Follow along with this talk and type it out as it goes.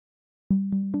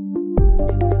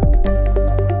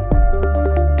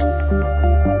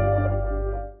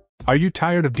Are you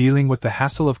tired of dealing with the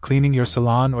hassle of cleaning your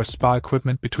salon or spa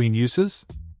equipment between uses?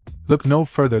 Look no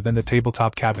further than the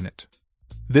tabletop cabinet.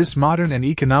 This modern and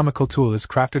economical tool is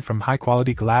crafted from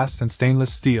high-quality glass and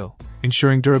stainless steel,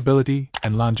 ensuring durability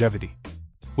and longevity.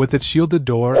 With its shielded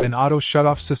door and auto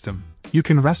shut-off system, you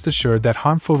can rest assured that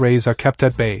harmful rays are kept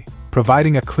at bay,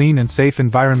 providing a clean and safe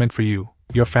environment for you,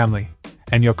 your family,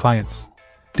 and your clients.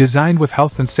 Designed with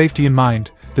health and safety in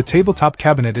mind, the tabletop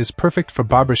cabinet is perfect for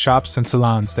barbershops and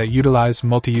salons that utilize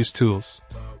multi-use tools.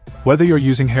 Whether you're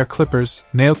using hair clippers,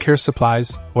 nail care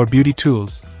supplies, or beauty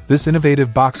tools, this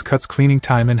innovative box cuts cleaning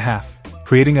time in half,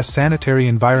 creating a sanitary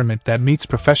environment that meets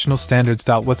professional standards.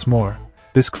 What's more,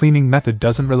 this cleaning method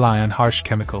doesn't rely on harsh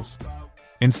chemicals.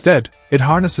 Instead, it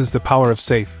harnesses the power of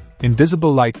safe,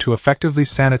 invisible light to effectively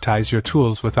sanitize your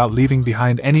tools without leaving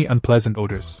behind any unpleasant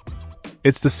odors.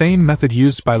 It's the same method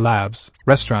used by labs,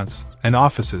 restaurants, and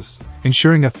offices,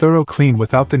 ensuring a thorough clean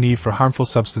without the need for harmful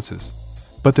substances.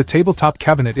 But the tabletop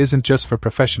cabinet isn't just for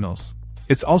professionals,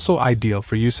 it's also ideal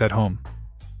for use at home.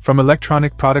 From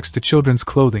electronic products to children's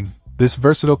clothing, this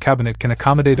versatile cabinet can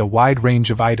accommodate a wide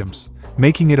range of items,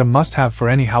 making it a must-have for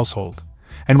any household.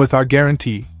 And with our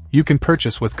guarantee, you can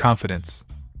purchase with confidence.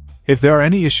 If there are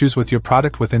any issues with your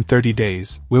product within 30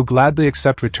 days, we'll gladly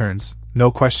accept returns, no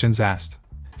questions asked.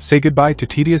 Say goodbye to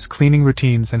tedious cleaning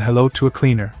routines and hello to a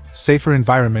cleaner, safer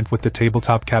environment with the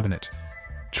tabletop cabinet.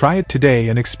 Try it today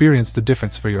and experience the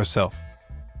difference for yourself.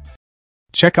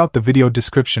 Check out the video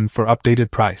description for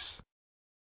updated price.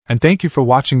 And thank you for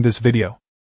watching this video.